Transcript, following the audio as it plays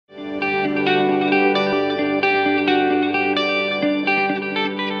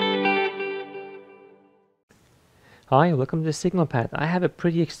Hi, welcome to the Signal Path. I have a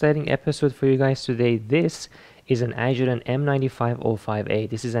pretty exciting episode for you guys today. This is an Agilent M9505A.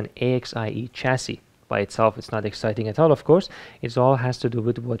 This is an AXIe chassis. By itself, it's not exciting at all, of course. It all has to do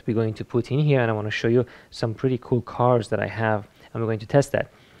with what we're going to put in here, and I want to show you some pretty cool cars that I have, and we're going to test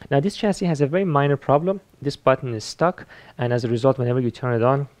that. Now, this chassis has a very minor problem. This button is stuck, and as a result, whenever you turn it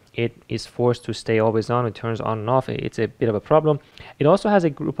on, it is forced to stay always on. It turns on and off. It's a bit of a problem. It also has a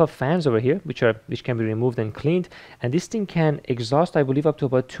group of fans over here which can be removed and cleaned, and this thing can exhaust, I believe, up to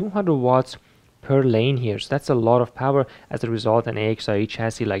about 200 watts per lane here. So that's a lot of power. As a result, an AXIe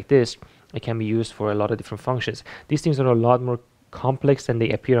chassis like this, it can be used for a lot of different functions. These things are a lot more complex than they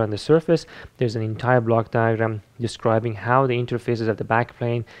appear on the surface. There's an entire block diagram describing how the interfaces of the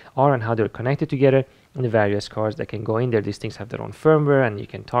backplane are and how they're connected together, and the various cars that can go in there. These things have their own firmware and you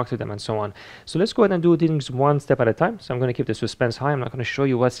can talk to them and so on. So let's go ahead and do things one step at a time. So I'm going to keep the suspense high. I'm not going to show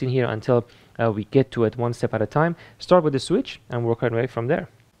you what's in here until we get to it one step at a time. Start with the switch and work our way from there.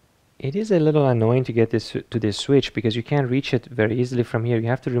 It is a little annoying to get this to this switch because you can't reach it very easily from here. You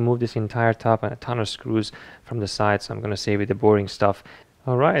have to remove this entire top and a ton of screws from the side, so I'm going to save you the boring stuff.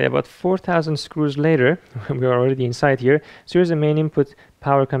 Alright, about 4,000 screws later, we're already inside here. So here's the main input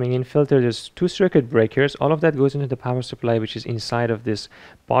power coming in filter. There's two circuit breakers. All of that goes into the power supply, which is inside of this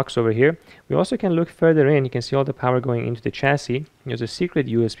box over here. We also can look further in. You can see all the power going into the chassis. There's a secret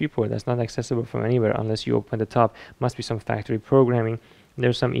USB port that's not accessible from anywhere unless you open the top. Must be some factory programming.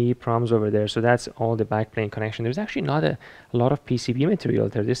 There's some EEPROMs over there, so that's all the backplane connection. There's actually not a lot of PCB material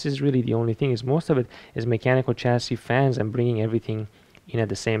there. This is really the only thing. Is most of it is mechanical chassis fans and bringing everything in at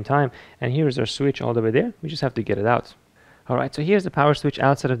the same time. And here's our switch all the way there. We just have to get it out. Alright, so here's the power switch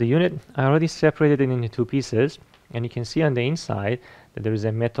outside of the unit. I already separated it into two pieces, and you can see on the inside that there is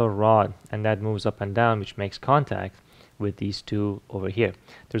a metal rod, and that moves up and down, which makes contact with these two over here.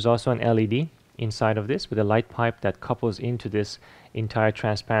 There's also an LED inside of this with a light pipe that couples into this entire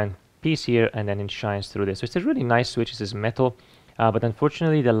transparent piece here, and then it shines through this. So it's a really nice switch. This is metal, but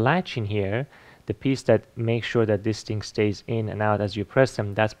unfortunately the latch in here, the piece that makes sure that this thing stays in and out as you press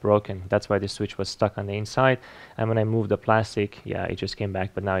them, that's broken. That's why the switch was stuck on the inside, and when I moved the plastic, yeah, it just came back,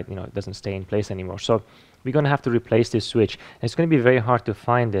 but now it doesn't stay in place anymore. So we're going to have to replace this switch. And it's going to be very hard to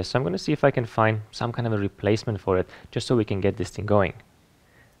find this, so I'm going to see if I can find some kind of a replacement for it, just so we can get this thing going.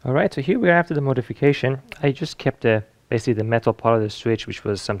 Alright, so here we are after the modification. I just kept basically the metal part of the switch, which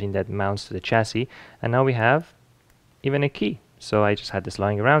was something that mounts to the chassis, and now we have even a key. So I just had this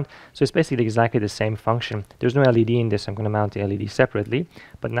lying around. So it's basically exactly the same function. There's no LED in this. I'm going to mount the LED separately,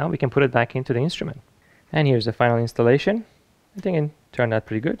 but now we can put it back into the instrument. And here's the final installation. I think it turned out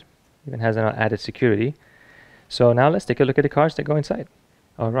pretty good. Even has an added security. So now let's take a look at the cards that go inside.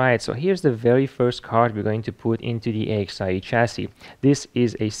 Alright, so here's the very first card we're going to put into the AXIe chassis. This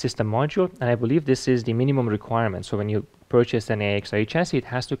is a system module, and I believe this is the minimum requirement. So when you purchase an AXIe chassis, it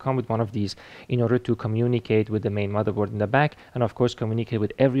has to come with one of these in order to communicate with the main motherboard in the back, and of course communicate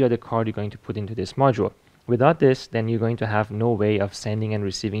with every other card you're going to put into this module. Without this, then you're going to have no way of sending and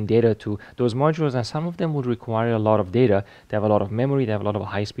receiving data to those modules, and some of them would require a lot of data. They have a lot of memory, they have a lot of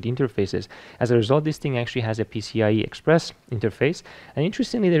high-speed interfaces. As a result, this thing actually has a PCIe Express interface, and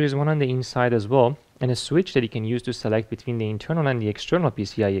interestingly, there is one on the inside as well, and a switch that you can use to select between the internal and the external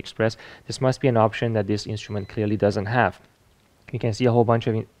PCIe Express. This must be an option that this instrument clearly doesn't have. You can see a whole bunch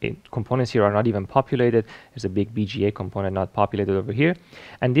of components here are not even populated. There's a big BGA component not populated over here.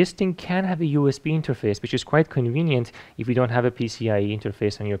 And this thing can have a USB interface, which is quite convenient if you don't have a PCIe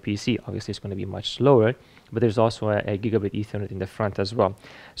interface on your PC. Obviously, it's going to be much slower, but there's also a gigabit Ethernet in the front as well.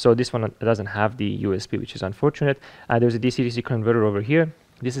 So this one doesn't have the USB, which is unfortunate. There's a DC-DC converter over here.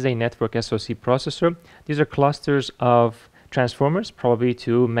 This is a network SoC processor. These are clusters of transformers, probably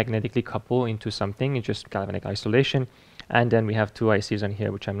to magnetically couple into something. It's just galvanic isolation. And then we have two ICs on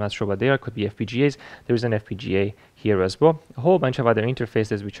here, which I'm not sure what they are. Could be FPGAs. There's an FPGA here as well. A whole bunch of other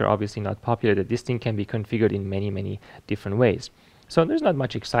interfaces, which are obviously not populated. This thing can be configured in many, many different ways. So there's not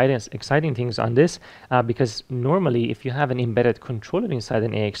much exciting things on this, because normally if you have an embedded controller inside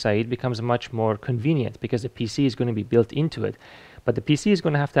an AXIe, it becomes much more convenient because the PC is going to be built into it. But the PC is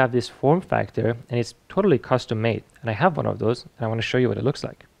going to have this form factor, and it's totally custom made. And I have one of those, and I want to show you what it looks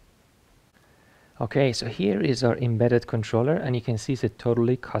like. Okay, so here is our embedded controller, and you can see it's a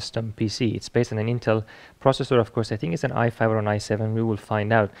totally custom PC. It's based on an Intel processor, of course. I think it's an i5 or an i7. We will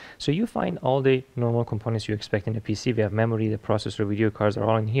find out. So you find all the normal components you expect in a PC. We have memory, the processor, video cards are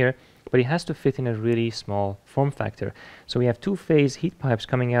all in here, but it has to fit in a really small form factor. So we have two-phase heat pipes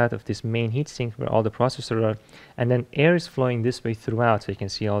coming out of this main heatsink where all the processors are, and then air is flowing this way throughout, so you can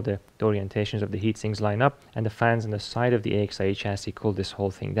see all the orientations of the heat sinks line up, and the fans on the side of the AXIe chassis cool this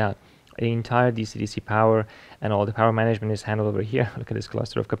whole thing down. the entire DC-DC power and all the power management is handled over here. Look at this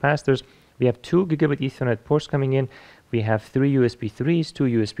cluster of capacitors. We have 2 gigabit Ethernet ports coming in. We have 3 USB 3s, 2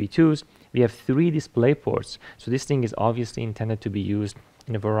 USB 2s. We have 3 display ports. So this thing is obviously intended to be used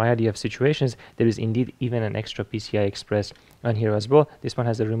in a variety of situations. There is indeed even an extra PCI Express on here as well. This one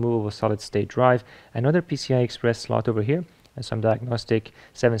has a removable solid state drive, another PCI Express slot over here, and some diagnostic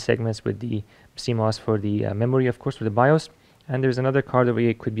 7 segments with the CMOS for the memory, of course, for the BIOS. And there's another card over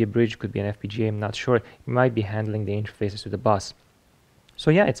here. It could be a bridge, could be an FPGA, I'm not sure. It might be handling the interfaces to the bus. So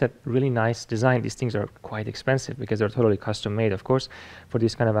yeah, it's a really nice design. These things are quite expensive because they're totally custom made, of course, for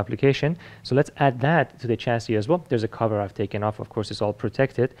this kind of application. So let's add that to the chassis as well. There's a cover I've taken off. Of course, it's all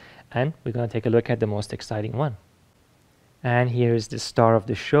protected. And we're going to take a look at the most exciting one. And here's the star of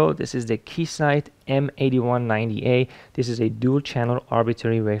the show. This is the Keysight M8190A. This is a dual-channel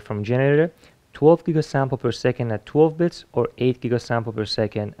arbitrary waveform generator. 12 gigasample per second at 12 bits or 8 gigasample per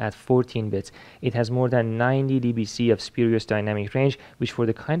second at 14 bits. It has more than 90 dBc of spurious dynamic range, which for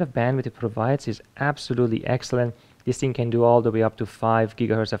the kind of bandwidth it provides is absolutely excellent. This thing can do all the way up to 5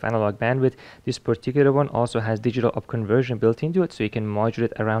 gigahertz of analog bandwidth. This particular one also has digital up conversion built into it, so you can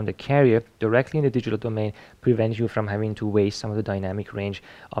modulate around the carrier directly in the digital domain, prevent you from having to waste some of the dynamic range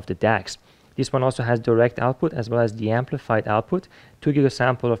of the DACs. This one also has direct output as well as the amplified output, 2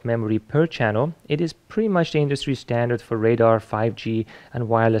 gigasample of memory per channel. It is pretty much the industry standard for radar, 5G, and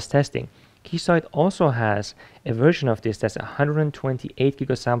wireless testing. Keysight also has a version of this that's 128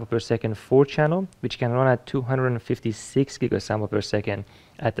 gigasample per second 4-channel, which can run at 256 gigasample per second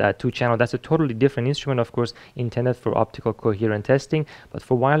at 2-channel. That's a totally different instrument, of course, intended for optical coherent testing, but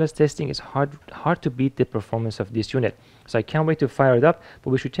for wireless testing, it's hard to beat the performance of this unit. So I can't wait to fire it up, but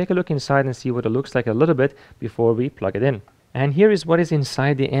we should take a look inside and see what it looks like a little bit before we plug it in. And here is what is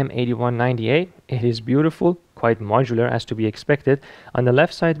inside the M8190A. It is beautiful, quite modular as to be expected. On the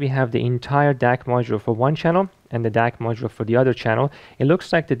left side we have the entire DAC module for one channel and the DAC module for the other channel. It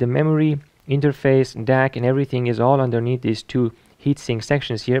looks like that the memory, interface, DAC and everything is all underneath these two heatsink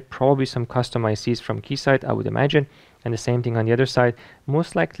sections here. Probably some custom ICs from Keysight, I would imagine. And the same thing on the other side.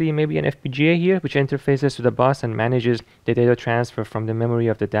 Most likely maybe an FPGA here which interfaces to the bus and manages the data transfer from the memory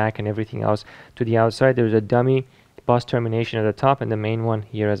of the DAC and everything else to the outside. There's a dummy bus termination at the top and the main one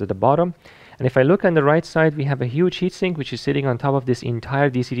here is at the bottom. And if I look on the right side, we have a huge heatsink which is sitting on top of this entire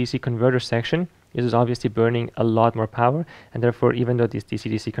DC-DC converter section. This is obviously burning a lot more power, and therefore even though this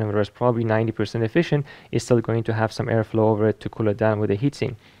DC-DC converter is probably 90% efficient, it's still going to have some airflow over it to cool it down with a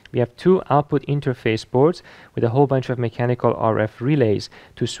heatsink. We have two output interface boards with a whole bunch of mechanical RF relays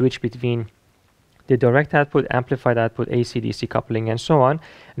to switch between the direct output, amplified output, AC-DC coupling, and so on.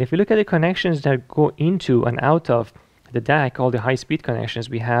 And if you look at the connections that go into and out of the DAC, all the high-speed connections,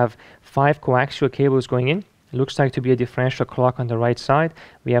 we have 5 coaxial cables going in. It looks like to be a differential clock on the right side.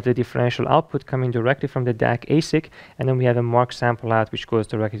 We have the differential output coming directly from the DAC ASIC, and then we have a mark sample out which goes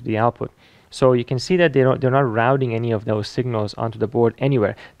directly to the output. So you can see that they're not routing any of those signals onto the board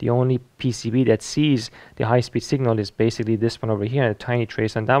anywhere. The only PCB that sees the high-speed signal is basically this one over here, and a tiny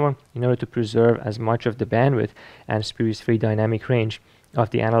trace on that one, in order to preserve as much of the bandwidth and spurious-free dynamic range of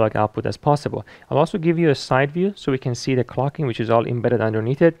the analog output as possible. I'll also give you a side view so we can see the clocking, which is all embedded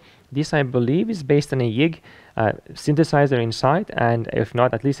underneath it. This, I believe, is based on a YIG synthesizer inside, and if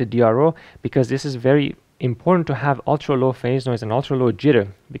not, at least a DRO, because this is very important to have ultra low phase noise and ultra low jitter,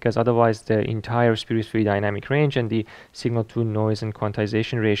 because otherwise the entire spurious-free dynamic range and the signal to noise and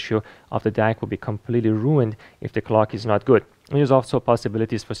quantization ratio of the DAC will be completely ruined if the clock is not good. And there's also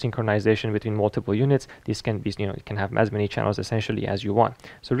possibilities for synchronization between multiple units. This can be, it can have as many channels essentially as you want.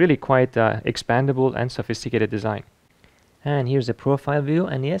 So really quite expandable and sophisticated design. And here's a profile view,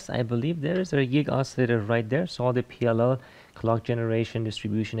 and yes, I believe there is a YIG oscillator right there. So all the PLL, clock generation,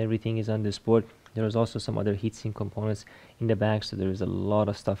 distribution, everything is on this board. There is also some other heatsink components in the back, so there is a lot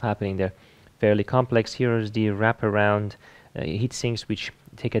of stuff happening there. Fairly complex. Here is the wraparound heatsinks which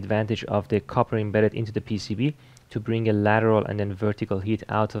take advantage of the copper embedded into the PCB to bring a lateral and then vertical heat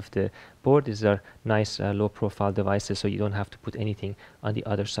out of the board. These are nice low profile devices, so you don't have to put anything on the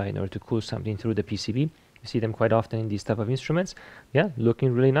other side in order to cool something through the PCB. You see them quite often in these type of instruments. Yeah,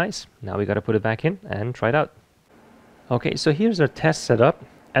 looking really nice. Now we got to put it back in and try it out. Okay, so here's our test setup.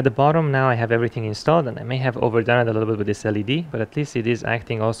 At the bottom now I have everything installed, and I may have overdone it a little bit with this LED, but at least it is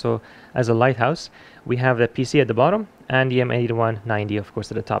acting also as a lighthouse. We have the PC at the bottom and the M8190 of course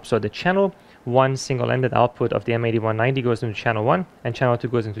at the top. So the channel 1 single-ended output of the M8190 goes into channel 1 and channel 2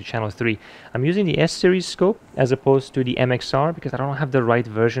 goes into channel 3. I'm using the S-Series scope as opposed to the MXR because I don't have the right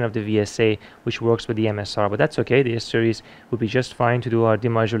version of the VSA which works with the MSR, but that's okay. The S-Series will be just fine to do our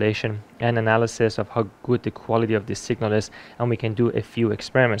demodulation and analysis of how good the quality of this signal is, and we can do a few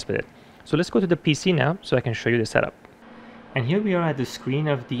experiments with it. So let's go to the PC now so I can show you the setup. And here we are at the screen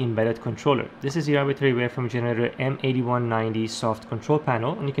of the embedded controller. This is the Arbitrary Waveform Generator M8190 soft control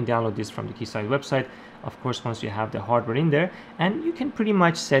panel, and you can download this from the Keysight website, of course, once you have the hardware in there, and you can pretty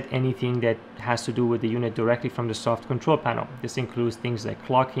much set anything that has to do with the unit directly from the soft control panel. This includes things like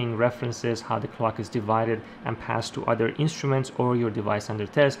clocking, references, how the clock is divided and passed to other instruments or your device under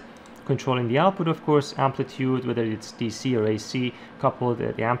test, controlling the output, of course, amplitude, whether it's DC or AC, coupled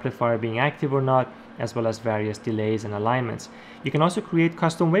the amplifier being active or not, as well as various delays and alignments. You can also create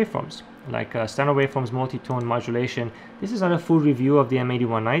custom waveforms, like standard waveforms, multi-tone modulation. This is not a full review of the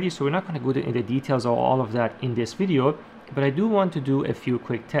M8190, so we're not going to go into the details of all of that in this video, but I do want to do a few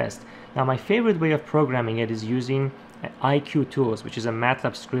quick tests. Now, my favorite way of programming it is using IQ Tools, which is a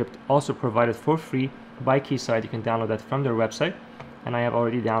MATLAB script also provided for free by Keysight. You can download that from their website, and I have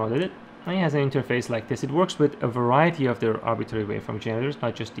already downloaded it. And it has an interface like this. It works with a variety of their arbitrary waveform generators,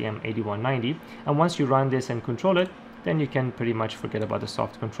 not just the M8190. And once you run this and control it, then you can pretty much forget about the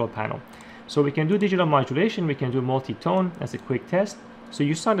soft control panel. So we can do digital modulation, we can do multi-tone as a quick test. So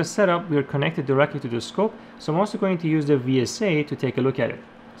you saw the setup, we are connected directly to the scope. So I'm also going to use the VSA to take a look at it.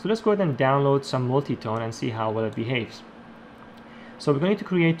 So let's go ahead and download some multi-tone and see how well it behaves. So we're going to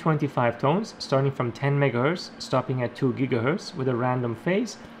create 25 tones, starting from 10 megahertz, stopping at 2 gigahertz with a random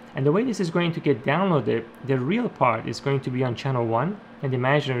phase. And the way this is going to get downloaded, the real part is going to be on channel 1, and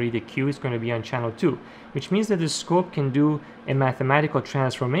imaginary, the Q, is going to be on channel 2, which means that the scope can do a mathematical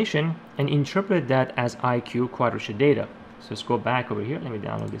transformation and interpret that as IQ quadrature data. So let's go back over here. Let me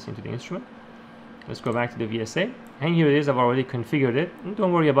download this into the instrument. Let's go back to the VSA, and here it is. I've already configured it. And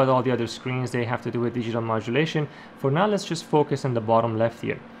don't worry about all the other screens. They have to do with digital modulation. For now, let's just focus on the bottom left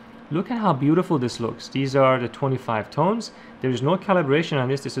here. Look at how beautiful this looks. These are the 25 tones. There is no calibration on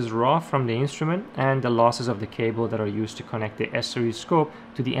this. This is raw from the instrument and the losses of the cable that are used to connect the S-Series scope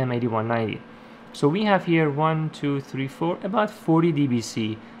to the M8190. So we have here 1, 2, 3, 4, about 40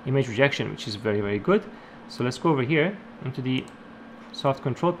 dBc image rejection, which is very, very good. So let's go over here into the soft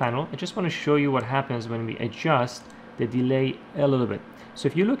control panel. I just want to show you what happens when we adjust the delay a little bit. So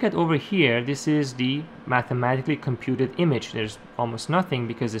if you look at over here, this is the mathematically computed image. There's almost nothing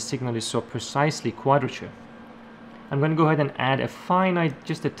because the signal is so precisely quadrature. I'm going to go ahead and add a finite,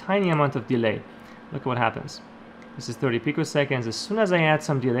 just a tiny amount of delay. Look at what happens. This is 30 picoseconds. As soon as I add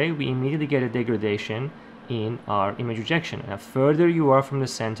some delay, we immediately get a degradation in our image rejection. And the further you are from the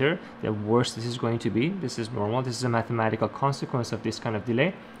center, the worse this is going to be. This is normal. This is a mathematical consequence of this kind of delay.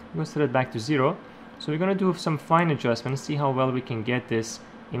 I'm going to set it back to 0. So we're going to do some fine adjustments, see how well we can get this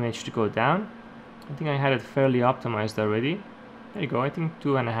image to go down. I think I had it fairly optimized already. There you go. I think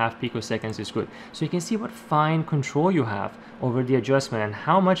 2.5 picoseconds is good. So you can see what fine control you have over the adjustment and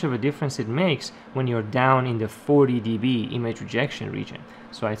how much of a difference it makes when you're down in the 40 dB image rejection region.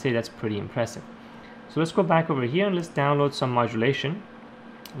 So I'd say that's pretty impressive. So let's go back over here and let's download some modulation.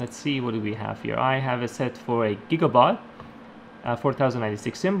 Let's see, what do we have here? I have it set for a gigabaud.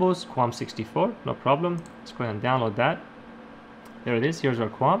 4096 symbols, QAM 64, no problem. Let's go ahead and download that. There it is. Here's our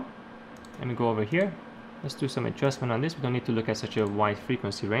QAM. Let me go over here. Let's do some adjustment on this. We don't need to look at such a wide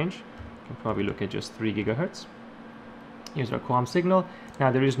frequency range. We can probably look at just 3 gigahertz. Here's our QAM signal.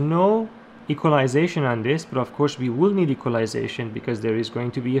 Now there is no equalization on this, but of course we will need equalization because there is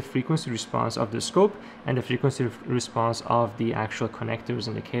going to be a frequency response of the scope and the frequency response of the actual connectors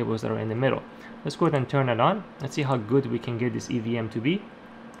and the cables that are in the middle. Let's go ahead and turn it on. Let's see how good we can get this EVM to be.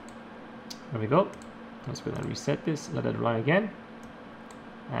 There we go. Let's go ahead and reset this, let it run again,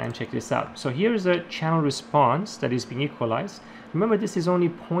 and check this out. So here is a channel response that is being equalized. Remember, this is only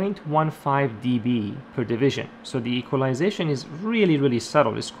 0.15 dB per division. So the equalization is really, really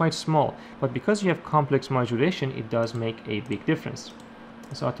subtle. It's quite small. But because you have complex modulation, it does make a big difference.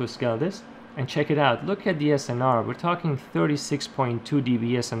 Let's auto scale this and check it out. Look at the SNR. We're talking 36.2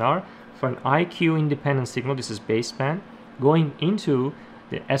 dB SNR for an IQ independent signal. This is baseband going into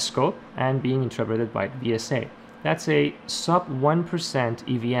the S-scope and being interpreted by VSA. That's a sub 1%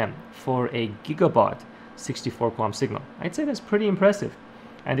 EVM for a gigabaud 64 QAM signal. I'd say that's pretty impressive.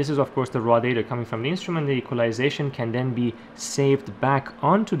 And this is of course the raw data coming from the instrument. The equalization can then be saved back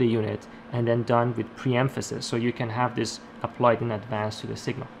onto the unit and then done with pre-emphasis. So you can have this applied in advance to the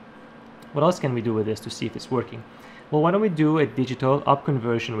signal. What else can we do with this to see if it's working? Well, why don't we do a digital up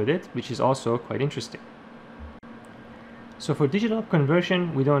conversion with it, which is also quite interesting. So for digital up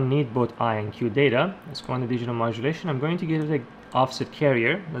conversion, we don't need both I and Q data. Let's go on the digital modulation. I'm going to give it an offset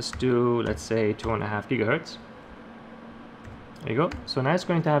carrier. Let's do, let's say 2.5 gigahertz. There you go. So now it's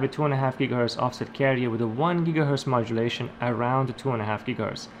going to have a 2.5 gigahertz offset carrier with a 1 gigahertz modulation around the 2.5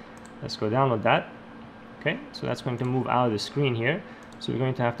 gigahertz. Let's go download that. Okay, so that's going to move out of the screen here. So we're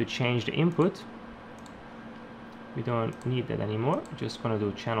going to have to change the input. We don't need that anymore. We're just going to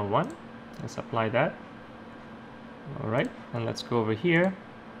do channel 1. Let's apply that. Alright, and let's go over here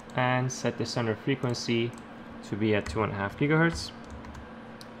and set the center frequency to be at 2.5 gigahertz.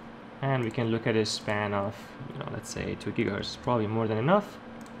 And we can look at a span of, let's say 2 gigahertz, probably more than enough.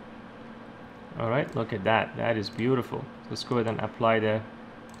 Alright, look at that. That is beautiful. Let's go ahead and apply the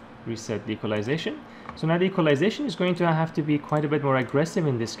reset the equalization. So now the equalization is going to have to be quite a bit more aggressive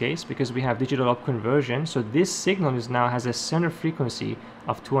in this case because we have digital up conversion. So this signal now has a center frequency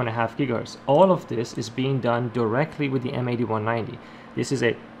of 2.5 gigahertz. All of this is being done directly with the M8190. This is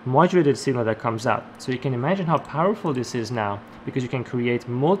a modulated signal that comes out. So you can imagine how powerful this is now because you can create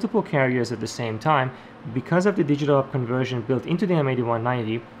multiple carriers at the same time. Because of the digital up conversion built into the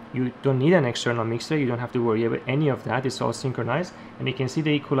M8190, you don't need an external mixer. You don't have to worry about any of that. It's all synchronized. And you can see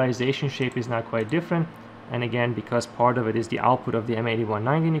the equalization shape is now quite different. And again, because part of it is the output of the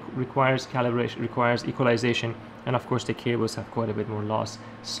M8190 requires calibration, requires equalization. And of course, the cables have quite a bit more loss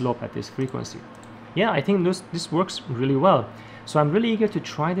slope at this frequency. Yeah, I think this works really well. So I'm really eager to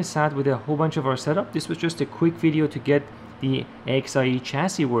try this out with a whole bunch of our setup. This was just a quick video to get the AXIe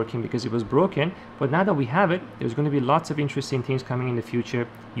chassis working because it was broken, but now that we have it, there's going to be lots of interesting things coming in the future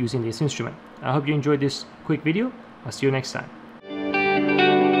using this instrument. I hope you enjoyed this quick video. I'll see you next time.